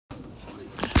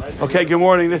Okay, good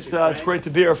morning. It's great to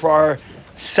be here for our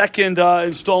second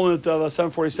installment of a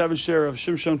 747 share of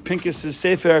Shimshon Pincus'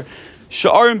 Sefer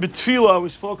Shiur and Tefilla. We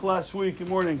spoke last week. Good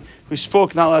morning. We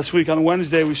spoke not last week on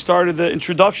Wednesday. We started the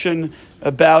introduction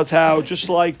about how just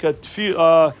like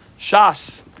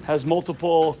Shas has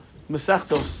multiple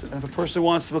Masechtos, and if a person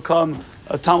wants to become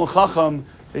a Talmid Chacham,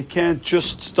 they can't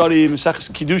just study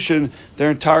Maseches Kiddushin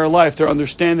their entire life. Their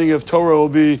understanding of Torah will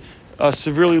be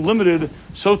severely limited.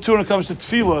 So too when it comes to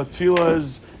Tefillah.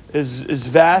 Tefillah is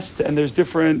vast, and there's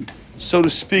different, so to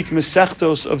speak,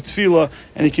 Masechtos of Tefillah.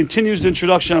 And he continues the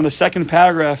introduction on the second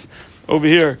paragraph over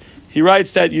here. He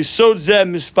writes that Yisod Zeh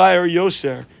Mispayer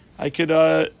Yoser. I could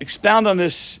expound on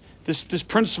this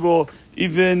principle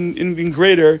even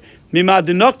greater. Mimad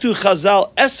Dinoktu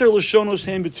Chazal Eser Lashonos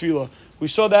Heim B'Tefillah. We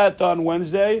saw that on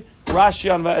Wednesday.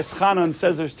 Rashi on Va'eschanan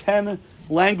says there's 10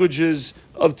 languages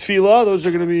of Tefillah. Those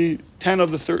are going to be 10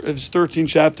 of the 13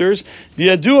 chapters.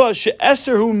 V'yadua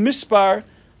she'eser hu mispar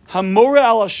hamore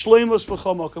ala shleimus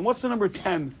b'chomok. And what's the number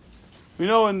 10? We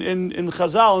know in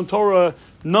Chazal, in Torah,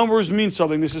 numbers mean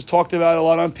something. This is talked about a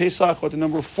lot on Pesach, what the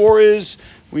number 4 is.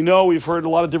 We know, we've heard a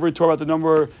lot of different Torah about the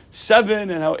number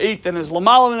 7 and how 8 then is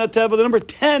Lamalam and Ateh, but the number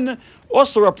 10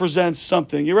 also represents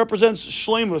something. It represents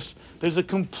Shleimus. There's a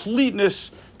completeness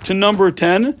to number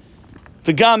 10.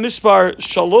 The Gam Mispar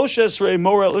Shalosh Esrei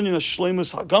Mor El Inyan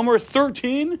Shleimus Hagamar.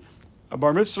 13, a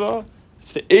bar mitzvah.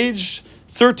 It's the age.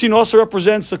 13 also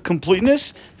represents a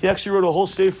completeness. He actually wrote a whole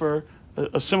sefer,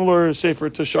 a similar sefer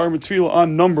to Shiur and Tefilla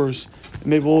on numbers.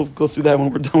 Maybe we'll go through that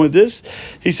when we're done with this.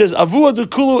 He says, Avua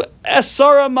Dekulu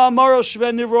Esara Ma'amaro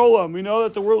Sheben Nivrolam. We know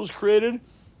that the world was created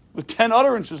with 10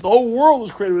 utterances. The whole world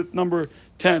was created with number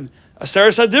 10.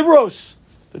 Aseres Hadibros,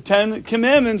 the 10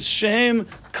 commandments, Shehem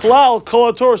Klal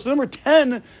Kol HaTorah. So the number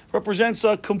 10 represents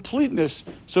a completeness.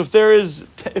 So if there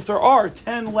are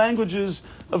 10 languages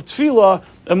of Tefillah,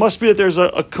 it must be that there's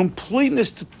a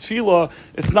completeness to Tefillah.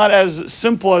 It's not as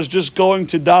simple as just going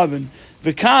to daven.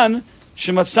 V'kan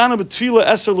shematzana b'Tefillah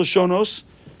eser lashonos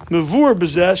mevur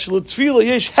b'zeh sh'letefillah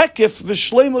yesh hekif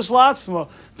v'shleimus la'atzma.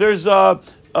 There's a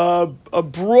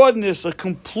broadness, a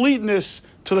completeness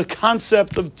to the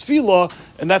concept of Tefillah,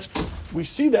 and we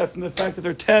see that from the fact that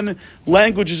there are 10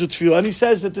 languages of Tefillah. And he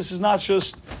says that this is not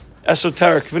just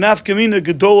esoteric. V'nafkamina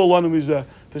gedola lanu mizeh.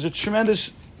 There's a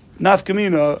tremendous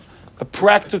nafkamina, a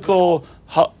practical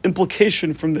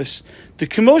implication from this. The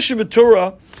Kemoshe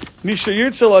b'Torah, misha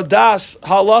yirtzel adas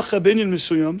halacha binyan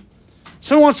misuyam.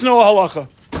 Someone wants to know a halacha.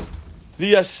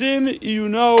 V'yasim you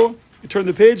turn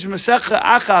the page, Masecha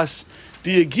achas,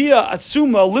 v'yagia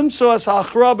atzuma limtzo as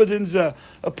ha'achra b'din zeh.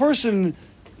 A person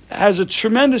has a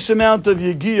tremendous amount of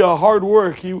yagia, hard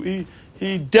work. He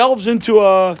delves into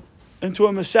a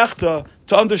Masechta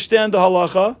to understand the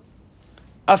halacha.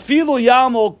 Afilu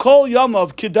yamol kol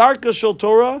yamav kidarka shel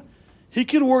Torah. He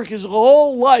can work his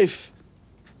whole life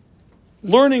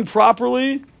learning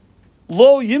properly.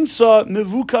 Lo yimtza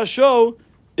mevukasho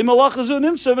im halacha zu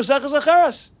nimtza Masechas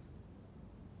acheres.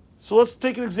 So let's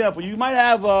take an example. You might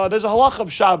have there's a halacha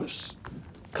of Shabbos,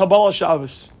 Kabbalah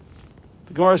Shabbos.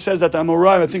 The Gemara says that the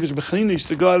Amoraim, I think it was Bechanina, used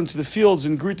to go out into the fields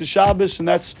and greet the Shabbos, and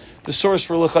that's the source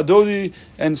for Lechadodi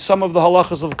and some of the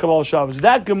halachas of Kabbalah Shabbos.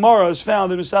 That Gemara is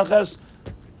found in Maseches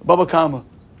Baba Kama.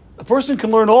 A person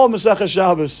can learn all Maseches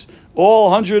Shabbos,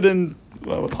 all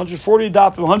 140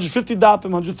 dapim, 150 dapim,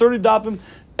 130 dapim,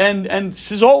 and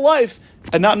his whole life,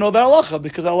 and not know that halacha,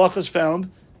 because that halacha is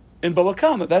found in Baba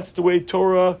Kama. That's the way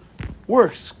Torah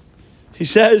works. He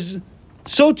says,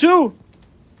 so too.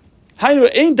 It's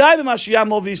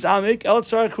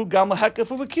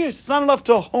not enough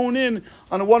to hone in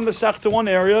on one Masech to one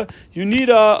area. You need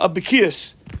a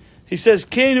Bekias. He says,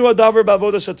 the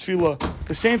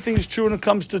same thing is true when it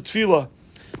comes to Tefillah.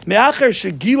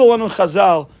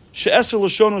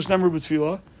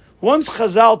 Once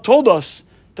Chazal told us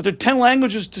that there are 10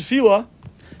 languages to Tefillah,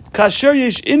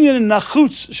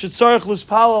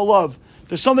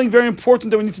 there's something very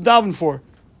important that we need to daven for.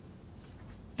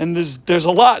 And there's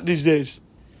a lot these days.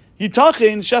 A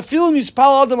person can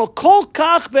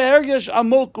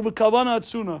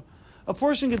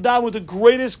daven with the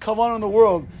greatest kavanah in the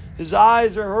world. His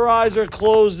eyes or her eyes are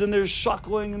closed and they're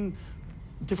shuckling, and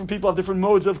different people have different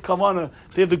modes of kavanah.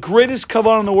 They have the greatest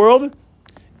kavanah in the world.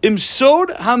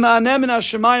 Imsod ha'ma'aneh min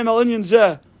hashemayim al inyan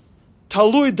zeh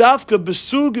talui dafka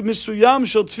besug misuyam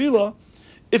shel tefillah.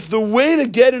 If the way to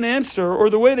get an answer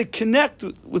or the way to connect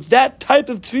with that type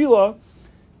of tefillah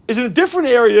is in a different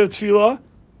area of tefillah,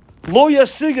 lo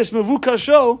yasigas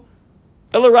mevukasho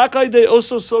elarakay de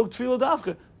also sog tefillah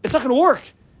dafka. It's not going to work.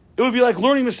 It would be like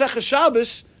learning Masechah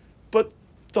Shabbos, but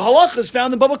the halacha is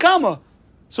found in Baba Kama.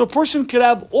 So a person could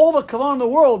have all the kavanah in the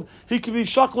world. He could be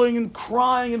shuckling and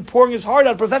crying and pouring his heart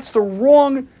out, but that's the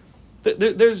wrong.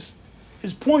 His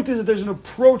point is that there's an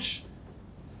approach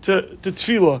to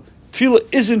tefillah. Tefillah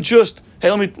isn't just,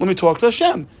 hey, let me talk to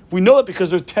Hashem. We know that because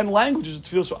there's 10 languages of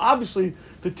tefillah. So obviously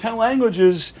the 10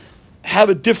 languages have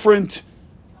a different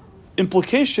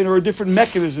implication or a different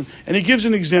mechanism. And he gives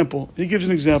an example. We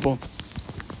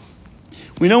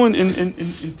know in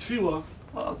tefillah,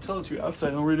 I'll tell it to you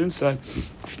outside, I'll read it inside.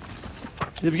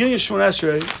 In the beginning of Shemon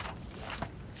Esrei,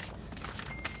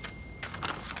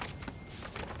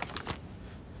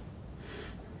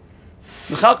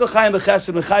 Mechalka Chaim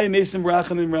B'Chesed, Mechayim Mesim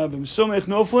Rachamim Rabim, Somech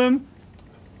Noflim,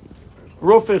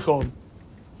 Rofei Chol.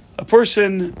 A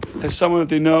person has someone that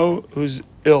they know who's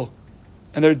ill,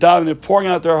 and they're dying, they're pouring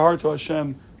out their heart to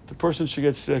Hashem. The person should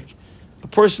get sick. A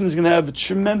person is going to have a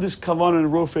tremendous kavanah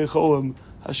and Rofei Cholim.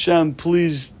 Hashem,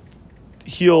 please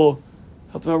heal,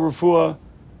 help them have refuah.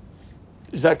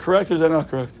 Is that correct or is that not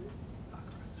correct?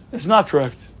 It's not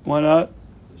correct. Why not?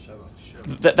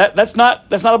 That's not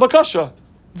a bakasha.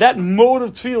 That mode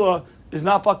of tefillah is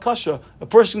not bakasha. A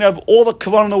person can have all the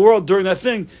kavanah in the world during that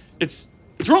thing. It's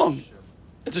wrong.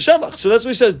 It's a shevach. So that's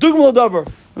what he says. Dugma l'davar.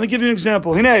 Let me give you an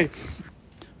example. Hinei,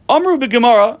 Amru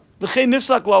b'Gemara v'chei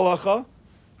nifsak la'alacha.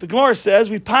 The Gemara says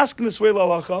we pass in this way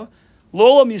la'alacha.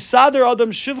 Lolam yisader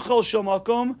adam shivchal shel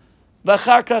makom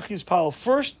v'achar kach yispal.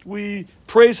 First we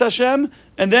praise Hashem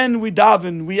and then we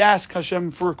daven. We ask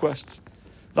Hashem for requests.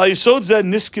 V'yisod zed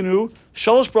niskenu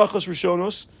shalosh brachos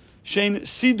rishonos shein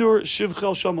sidur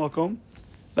shivchal shel makom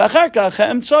v'achar kach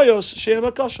ha'emtzayos shein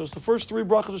bakashos. The first 3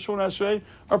 brachos of Shemon Esrei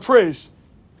are praise.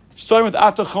 Starting with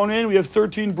Atachonin, we have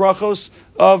 13 brachos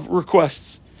of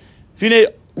requests. V'nei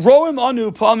roim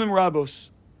anu pa'amim rabos.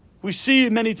 We see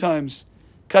many times.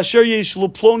 Kasher yesh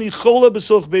luploni chola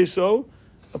b'soch beso.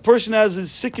 A person has a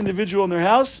sick individual in their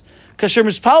house. Kasher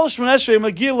mispal Shemon Esrei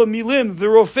magil milim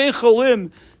v'rofei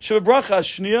cholim shebebracha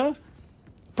shnia. A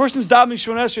person's davening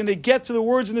Shemon Esrei and they get to the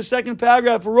words in the second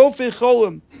paragraph. V'rofei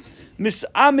cholim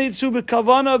misamed su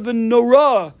b'kavana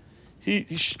v'nora. He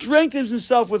strengthens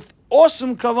himself with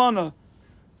awesome kavana.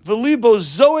 V'libo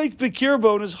zoek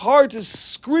b'kirbo, and his heart is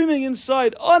screaming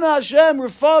inside. Ana Hashem,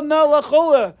 refav na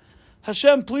lachole.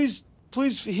 Hashem, please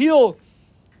heal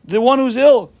the one who's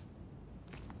ill.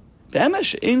 That's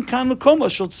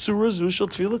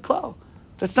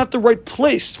not the right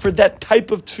place for that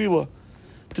type of tefillah.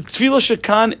 The tefillah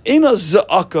shekan ena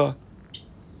za'aka.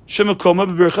 Shemakoma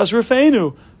b'berchas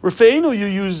refeinu. Refeinu, you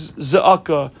use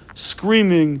za'aka,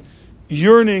 screaming,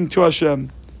 yearning to Hashem.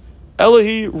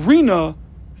 Elohi rina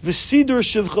v'sidur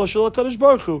shivcha shel HaKadosh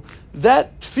Baruch Hu.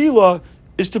 That tefillah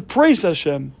is to praise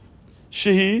Hashem.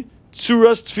 Shehi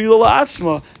tzuras tefillah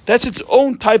la'atzma. That's its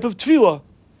own type of tefillah.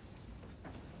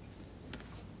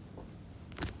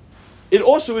 It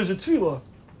also is a tefillah.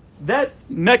 That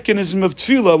mechanism of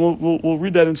tefillah, we'll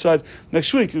read that inside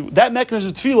next week. That mechanism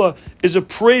of tefillah is a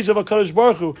praise of HaKadosh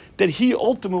Baruch Hu, that He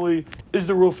ultimately is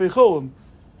the Rofei Cholim.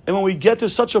 And when we get to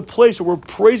such a place where we're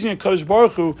praising HaKadosh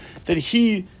Baruch Hu, that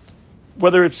He,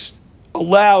 whether it's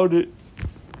allowed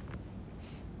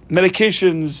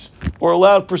medications or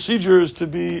allowed procedures to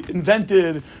be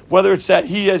invented, whether it's that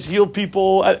He has healed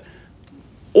people,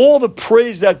 all the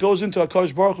praise that goes into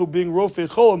HaKadosh Baruch Hu being Rofei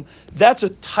Cholim, that's a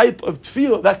type of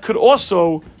tefillah that could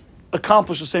also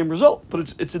accomplish the same result.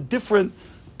 But it's a different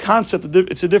concept,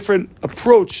 it's a different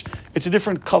approach, it's a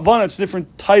different kavanah, it's a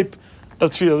different type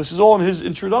of tefillah. This is all in his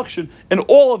introduction. And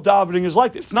all of davening is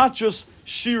like that. It's not just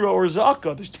shira or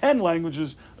zaka. There's 10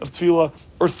 languages of tefillah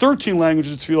or 13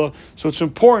 languages of tefillah. So it's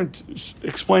important,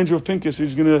 explains Rav Pinkus,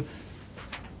 he's going to,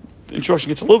 the introduction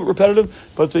gets a little bit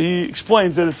repetitive, but he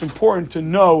explains that it's important to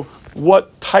know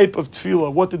what type of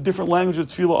tefillah, what the different languages of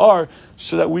tefillah are,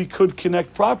 so that we could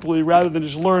connect properly rather than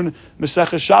just learn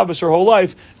Maseches Shabbos our whole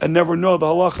life and never know the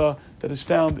halacha that is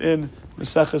found in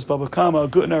Maseches Baba Kama. A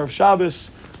good night of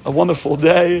Shabbos, a wonderful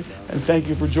day, and thank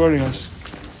you for joining us.